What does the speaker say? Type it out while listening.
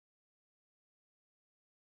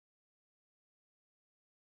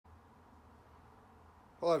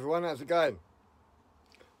Hi everyone, how's it going?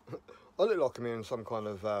 I look like I'm in some kind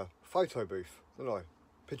of photo booth, don't I?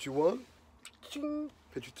 Picture one, ka-ching.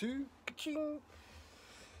 Picture two, ka-ching.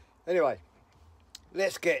 Anyway,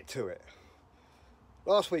 let's get to it.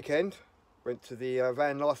 Last weekend, went to the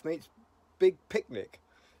Vanlife Meets big picnic,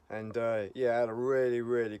 and yeah, had a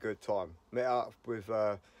really good time. Met up with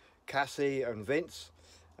Cassie and Vince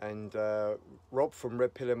and Rob from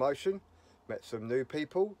Red Pill Emotion. Met some new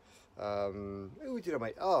people. Who did I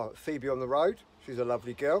meet? Oh, Phoebe on the road. She's a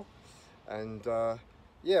lovely girl. And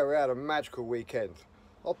yeah, we had a magical weekend.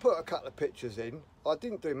 I'll put a couple of pictures in. I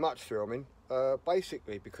didn't do much filming,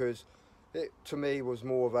 basically because it to me was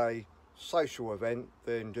more of a social event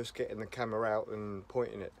than just getting the camera out and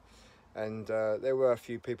pointing it. And there were a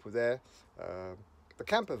few people there. The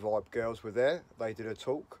Camper Vibe girls were there. They did a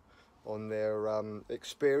talk on their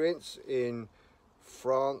experience in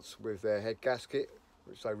France with their head gasket,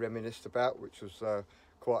 which they reminisced about, which was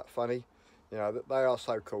quite funny. You know, they are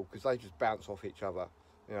so cool because they just bounce off each other.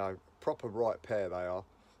 You know, proper right pair they are.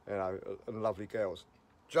 You know, and lovely girls.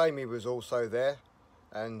 Jamie was also there,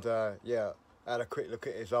 and yeah, had a quick look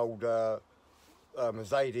at his old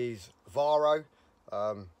Mercedes Varo,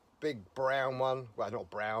 big brown one. Well, not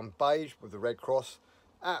brown, beige with the red cross.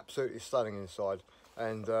 Absolutely stunning inside,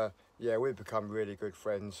 and yeah, we've become really good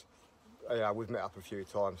friends. You know, we've met up a few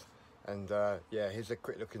times, and yeah, here's a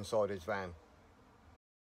quick look inside his van.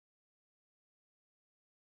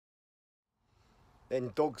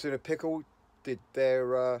 Then Dogs in a Pickle did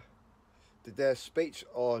their speech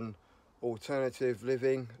on alternative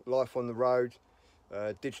living, life on the road,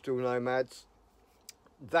 digital nomads.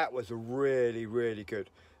 That was a really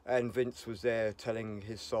good. And Vince was there telling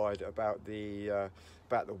his side about the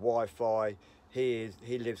Wi-Fi. He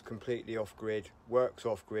lives completely off grid, works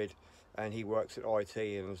off grid, and he works at IT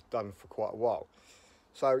and has done for quite a while.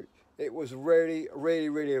 So it was really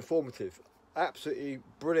informative. Absolutely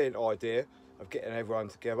brilliant idea of getting everyone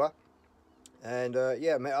together. And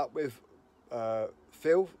yeah, met up with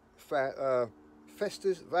Phil,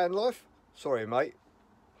 Fester's Vanlife. Sorry, mate.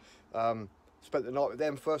 Spent the night with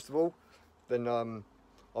them first of all. Then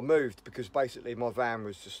I moved because basically my van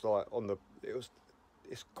was just like on the.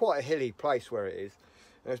 It's quite a hilly place where it is,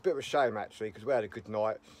 and it's a bit of a shame actually because we had a good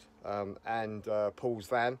night and Paul's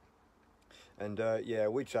van, and yeah,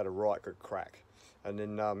 we just had a right good crack. And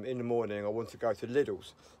then in the morning I wanted to go to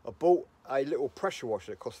Lidl's. I bought a little pressure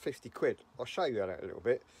washer that cost 50 quid. I'll show you that a little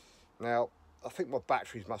bit. Now, I think my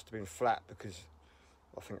batteries must have been flat because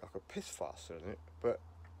I think I could piss faster than it. But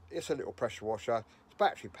it's a little pressure washer. It's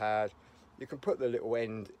battery powered. You can put the little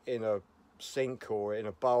end in a sink or in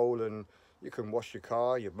a bowl and you can wash your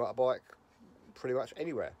car, your motorbike, pretty much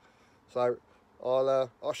anywhere. So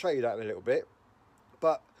I'll show you that in a little bit.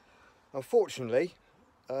 But unfortunately,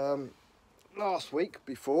 last week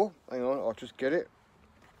before, hang on, I'll just get it.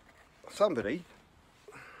 Somebody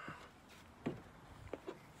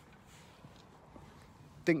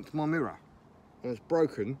dinked my mirror and has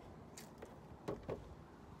broken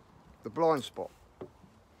the blind spot.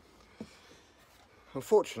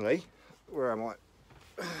 Unfortunately, where am I?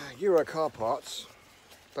 Euro Car Parts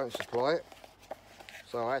don't supply it,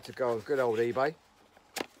 so I had to go on good old eBay,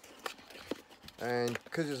 and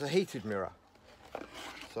because it's a heated mirror,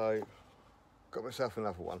 so got myself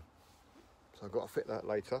another one. So I've got to fit that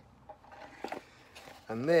later.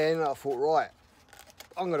 And then I thought, right,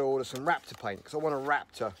 I'm going to order some Raptor paint because I want a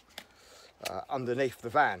Raptor underneath the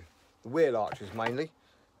van, the wheel arches mainly.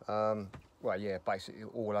 Well, yeah, basically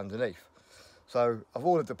all underneath. So I've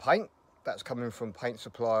ordered the paint. That's coming from paint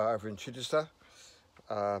supplier over in Chichester.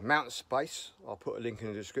 Mountspace. I'll put a link in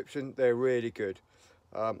the description. They're really good.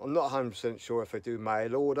 I'm not 100% sure if they do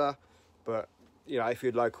mail order, but you know, if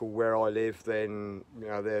you're local where I live, then you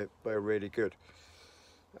know they're really good.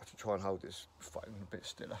 I have to try and hold this phone a bit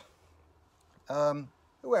stiller.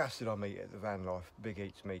 Who else did I meet at the Vanlife Big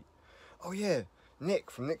Eats meet? Oh yeah,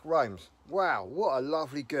 Nick from Nick Rames. Wow, what a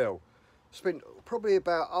lovely girl. Spent probably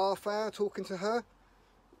about half hour talking to her.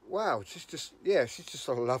 Wow, she's just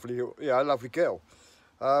a lovely, a lovely girl.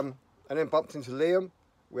 And then bumped into Liam.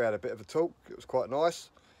 We had a bit of a talk. It was quite nice.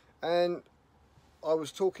 And I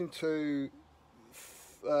was talking to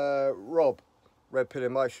Rob, Red Pill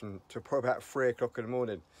Emotion, to probably about 3 o'clock in the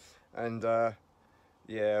morning, and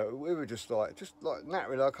yeah, we were just like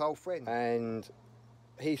naturally like old friends. And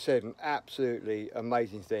he said an absolutely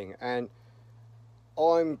amazing thing, and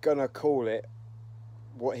I'm gonna call it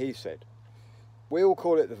what he said. We all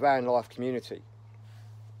call it the van life community,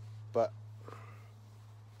 but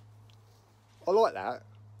I like that,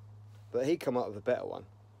 but he come up with a better one,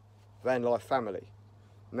 van life family.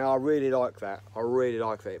 Now I really like that. I really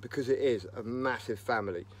like that because it is a massive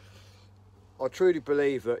family. I truly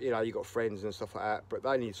believe that, you know, you've got friends and stuff like that, but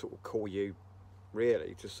they need to sort of call you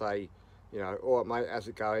really to say, you know, all right mate, how's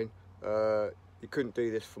it going? You couldn't do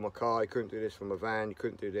this for my car, you couldn't do this for my van, you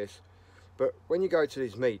couldn't do this. But when you go to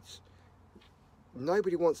these meets,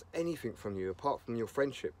 nobody wants anything from you apart from your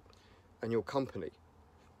friendship and your company.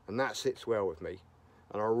 And that sits well with me.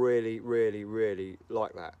 And I really, really, really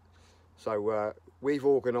like that. So we've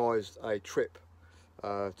organised a trip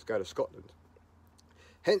to go to Scotland.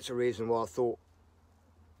 Hence the reason why I thought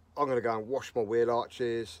I'm going to go and wash my wheel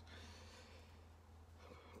arches,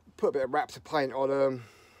 put a bit of Raptor paint on them,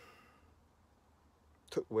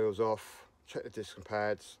 took the wheels off, check the disc and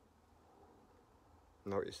pads.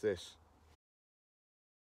 Notice this.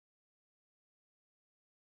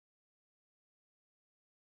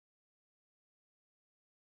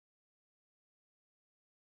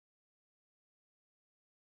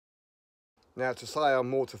 Now to say I'm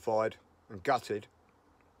mortified and gutted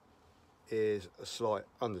is a slight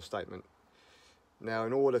understatement. Now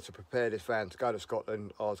in order to prepare this van to go to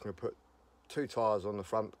Scotland, I was going to put 2 tyres on the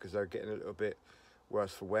front because they're getting a little bit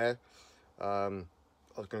worse for wear. I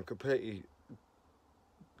was going to completely,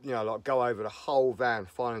 you know, like go over the whole van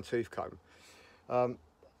fine and tooth comb.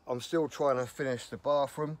 I'm still trying to finish the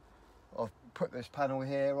bathroom. I've put this panel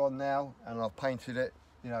here on now and I've painted it,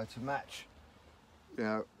 you know, to match, you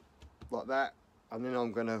know, like that. And then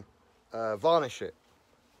I'm going to varnish it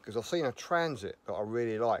because I've seen a Transit that I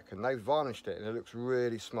really like and they've varnished it and it looks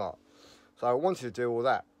really smart. So I wanted to do all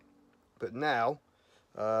that, but now,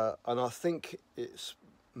 and I think it's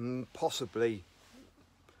possibly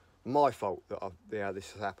my fault that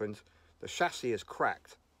this has happened. The chassis is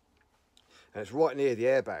cracked and it's right near the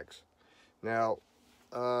airbags. Now,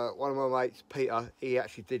 one of my mates, Peter, he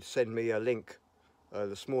actually did send me a link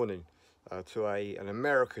this morning to an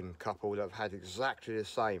American couple that have had exactly the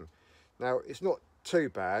same. Now, it's not too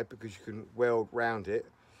bad because you can weld round it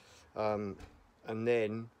and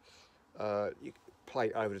then you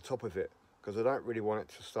plate over the top of it because I don't really want it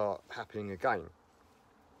to start happening again.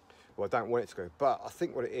 Well, I don't want it to go, but I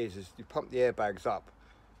think what it is you pump the airbags up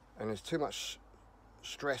and there's too much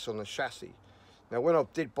stress on the chassis. Now, when I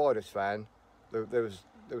did buy this van, there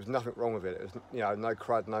was nothing wrong with it. It was, you know, no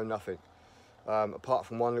crud, no nothing, apart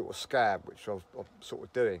from one little scab, which I'm sort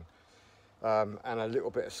of doing, and a little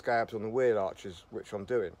bit of scabs on the wheel arches, which I'm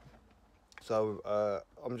doing. So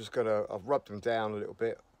I'm just I've rubbed them down a little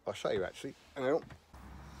bit. I'll show you actually. Hang on.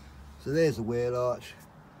 So there's the wheel arch.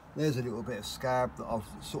 There's a little bit of scab that I've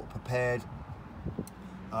sort of prepared,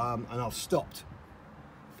 and I've stopped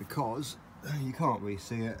because you can't really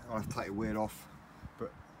see it. I have to take the wheel off,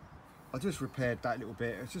 but I just repaired that little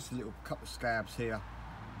bit. It's just a little couple of scabs here,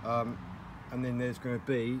 and then there's going to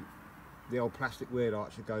be the old plastic wheel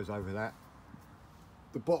arch that goes over that.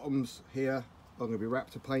 The bottoms here are going to be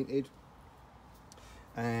Raptor painted,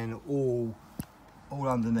 and all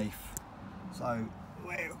underneath. So I'm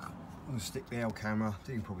going to stick the L camera,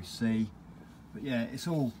 so you can probably see. But yeah, it's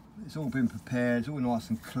all been prepared. It's all nice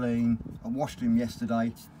and clean. I washed them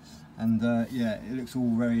yesterday, and yeah, it looks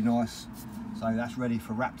all very nice. So that's ready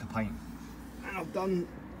for Raptor paint. And I've done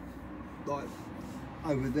like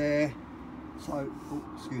over there. So oh,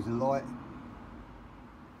 excuse the light.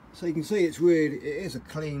 So you can see it is a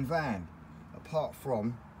clean van, apart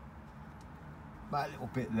from that little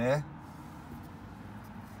bit there,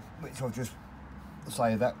 which I'll just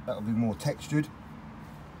say that'll be more textured,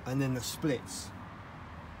 and then the splits.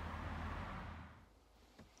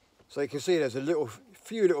 So you can see there's a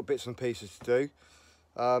few little bits and pieces to do.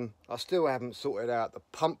 I still haven't sorted out the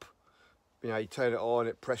pump. You know, you turn it on,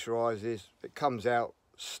 it pressurizes, it comes out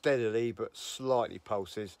steadily but slightly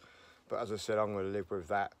pulses. But as I said, I'm going to live with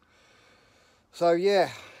that. So yeah,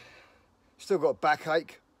 still got a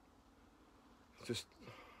backache. Just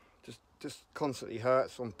constantly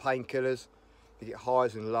hurts on painkillers. You get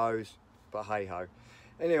highs and lows, but hey ho.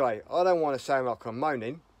 Anyway, I don't want to sound like I'm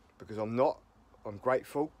moaning because I'm not. I'm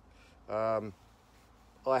grateful. I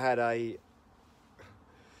had it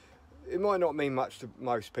might not mean much to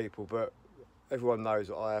most people, but everyone knows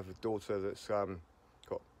that I have a daughter that's got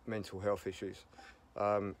mental health issues,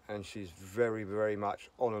 and she's very, very much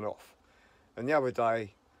on and off. And the other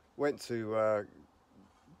day, went to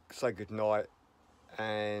say goodnight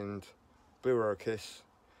and blew her a kiss,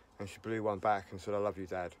 and she blew one back and said, "I love you,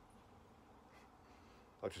 Dad."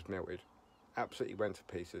 I just melted, absolutely went to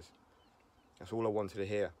pieces. That's all I wanted to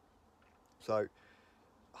hear. So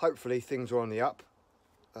hopefully things are on the up.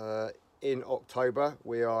 In October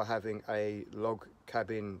we are having a log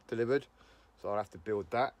cabin delivered, so I'll have to build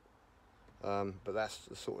that. but that's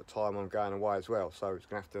the sort of time I'm going away as well, so it's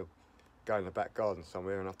going to have to go in the back garden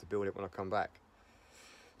somewhere and have to build it when I come back.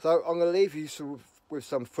 So I'm going to leave you with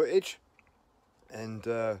some footage, and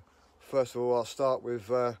first of all I'll start with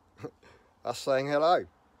us saying hello.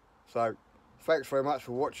 So thanks very much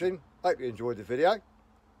for watching, hope you enjoyed the video.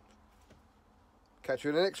 Catch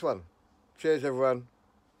you in the next one. Cheers everyone,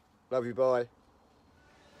 love you, bye.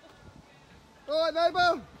 Alright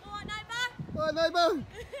neighbour! Alright neighbour! Alright neighbour!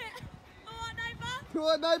 Alright neighbour!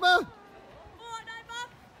 Alright neighbour! Alright neighbour!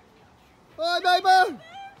 Alright neighbour!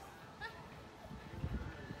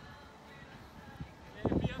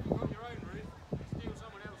 If you haven't got your own roof, steal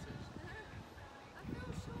someone else's. I feel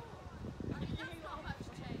sure. I mean, that's not much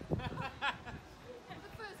change.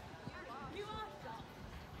 The first you are shot.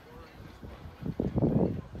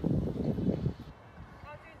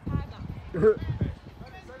 I'll do tag up.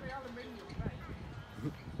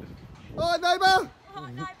 Alright neighbour!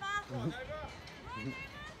 Alright neighbour!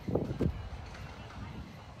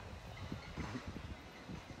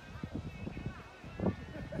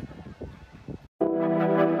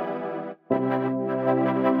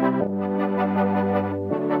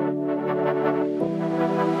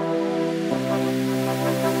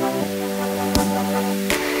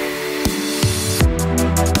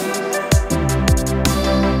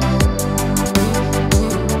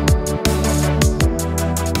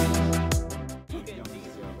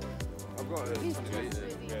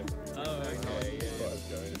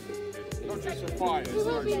 Not just a fire, it's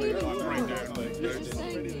actually like right down.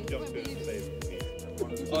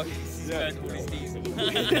 Oh, he's going to call his diesel.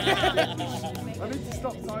 I need to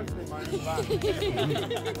stop typing my own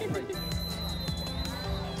back.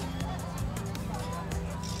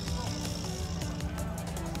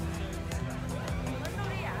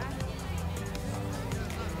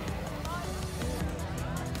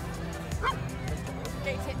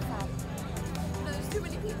 There's too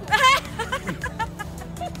many people.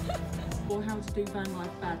 Or how to do van life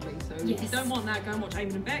badly. So if Yes. you don't want that, go and watch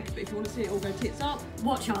Eamon and Beck. But if you want to see it all go tits up,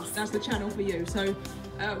 Watch us. that's the channel for you. So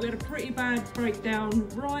we had a pretty bad breakdown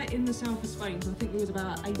right in the south of Spain. So I think it was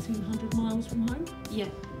about 1,800 miles from home. Yeah.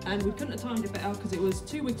 And we couldn't have timed it better because it was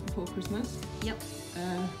 2 weeks before Christmas. Yep.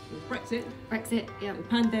 It was Brexit, Brexit. Yep. the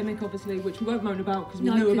pandemic obviously, which we won't moan about because we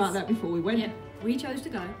No, knew 'cause- about that before we went. Yep. We chose to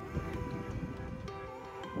go.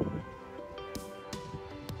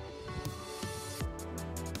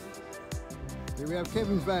 Here we have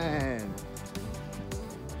Kevin's van.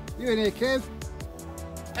 You in here, Kev?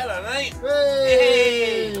 Hello, mate.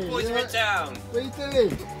 Hey! Hey, the boys You are in right? town. What are you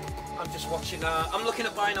doing? I'm just watching. I'm looking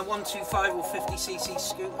at buying a 125 or 50cc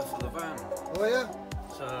scooter for the van. Oh yeah?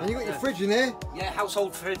 So, And you got your fridge in there? Yeah,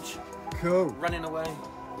 household fridge, Cool. running away,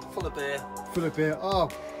 full of beer. Full of beer. Oh,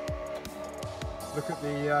 look at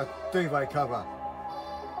the duvet cover.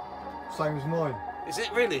 Same as mine. Is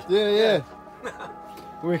it really? Yeah.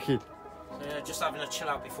 Wicked. So, yeah, just having a chill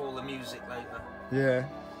out before the music later. Yeah.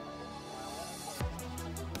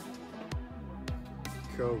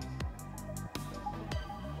 Cool.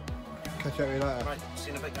 Catch up with you later. Right, see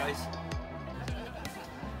you in a bit, guys.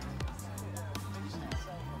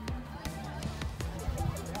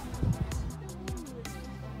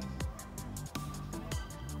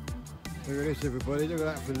 Look at this, everybody. Look at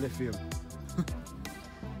that for lithium.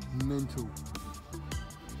 Mental.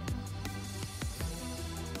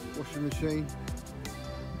 Washing machine,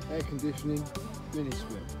 air conditioning, mini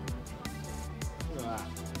split. Look at that.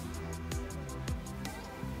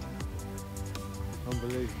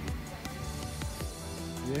 Unbelievable.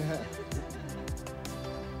 Yeah.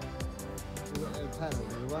 Look at them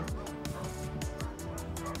panels, everyone.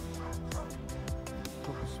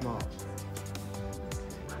 Proper smart.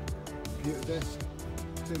 Computer desk,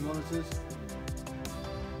 2 monitors.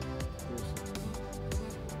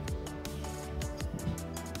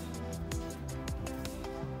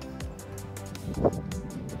 Awesome.